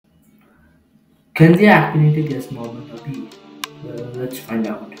Can the Akinator guess Mohammad Nabi? Well, let's find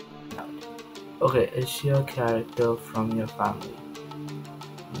out. Okay, is your character from your family?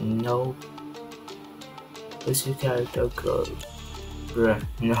 No. Is your character girl? Bruh,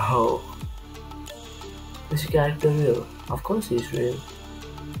 no. Is your character real? Of course he's real.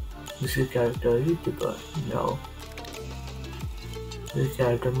 Is your character a YouTuber? No. Is your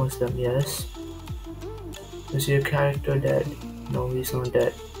character Muslim? Yes. Is your character dead? No, he's not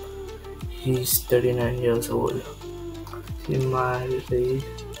dead. He's 39 years old. Is he married?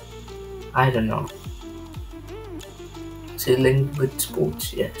 I don't know. Is he linked with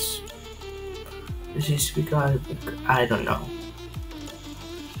sports? Yes. Does he speak Arabic? I don't know.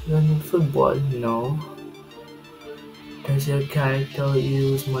 Learning football? No. Does your character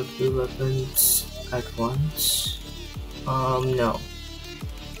use multiple weapons at once? No.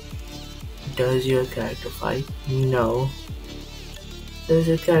 Does your character fight? No. Does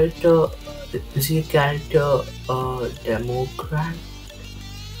your character Is your character a Democrat?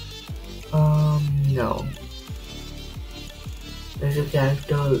 No. Does your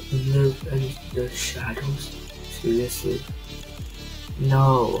character live in the shadows? Seriously?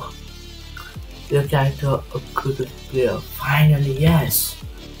 No. Your character a cricket player? Finally, yes.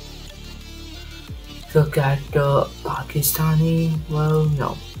 Your character Pakistani? Well,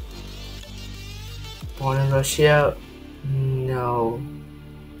 no. Born in Russia? No.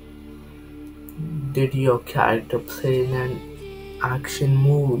 Did your character play in an action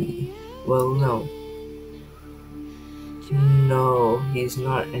movie? Well, no. No, he's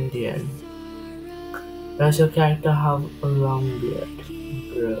not Indian. Does your character have a long beard?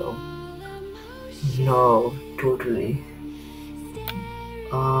 Bro. No, totally.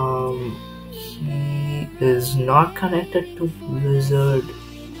 He is not connected to Blizzard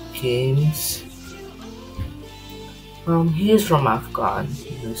games. He is from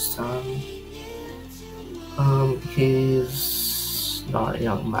Afghanistan. He's not a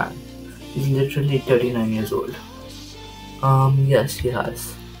young man. He's literally 39 years old. Yes, he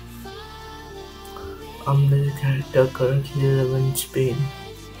has. The character currently lives in Spain.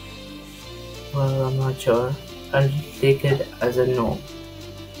 Well, I'm not sure. I'll take it as a no.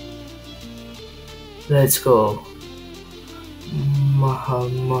 Let's go.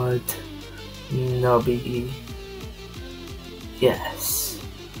 Mohammad Nabi. Yes.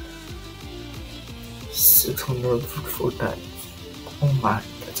 604 times. Oh man,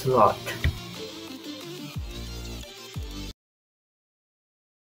 that's a lot.